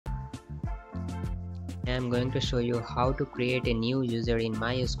I'm going to show you how to create a new user in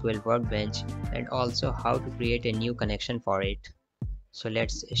MySQL Workbench and also how to create a new connection for it. So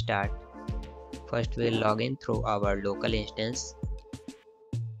let's start. First we'll log in through our local instance.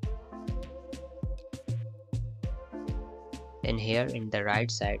 Then here in the right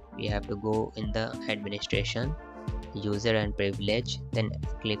side we have to go in the administration, user and privilege, then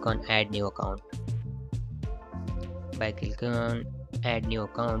click on add new account. By clicking on add new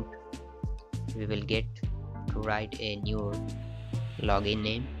account, we will get to write a new login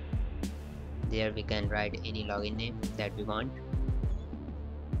name. There we can write any login name that we want.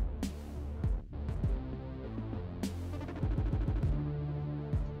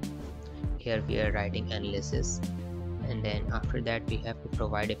 Here we are writing analysis, and then after that we have to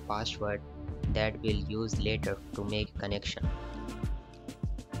provide a password that we'll use later to make a connection.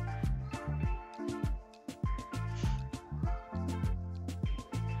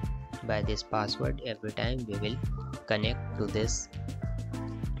 By this password, every time we will connect to this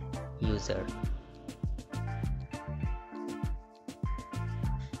user.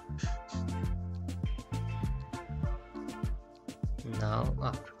 Now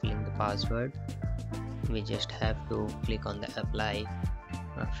after filling the password, we just have to click on the apply.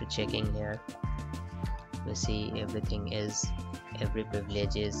 After checking here, we see every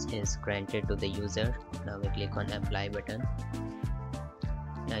privilege is granted to the user. Now we click on apply button.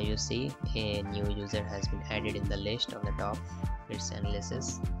 Now you see a new user has been added in the list. On the top it's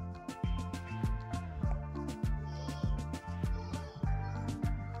analysis.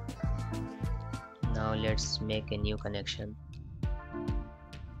 Now let's make a new connection.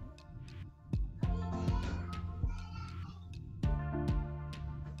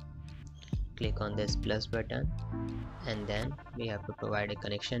 Click on this plus button, and then we have to provide a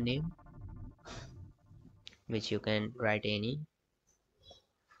connection name, which you can write any.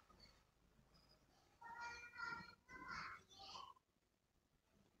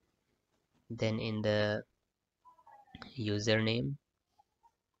 Then in the username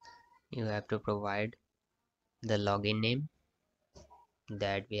you have to provide the login name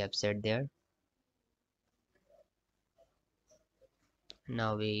that we have set there.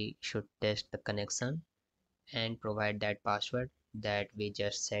 Now we should test the connection and provide that password that we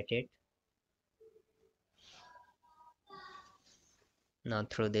just set it. Now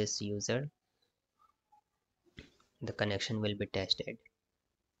through this user the connection will be tested.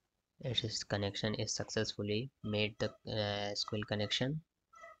 Its connection is successfully made, the SQL connection.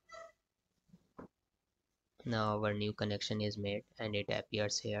 Now our new connection is made and it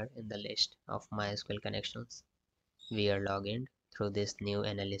appears here in the list of MySQL connections. We are logged in through this new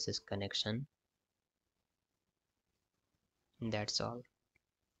analysis connection. That's all.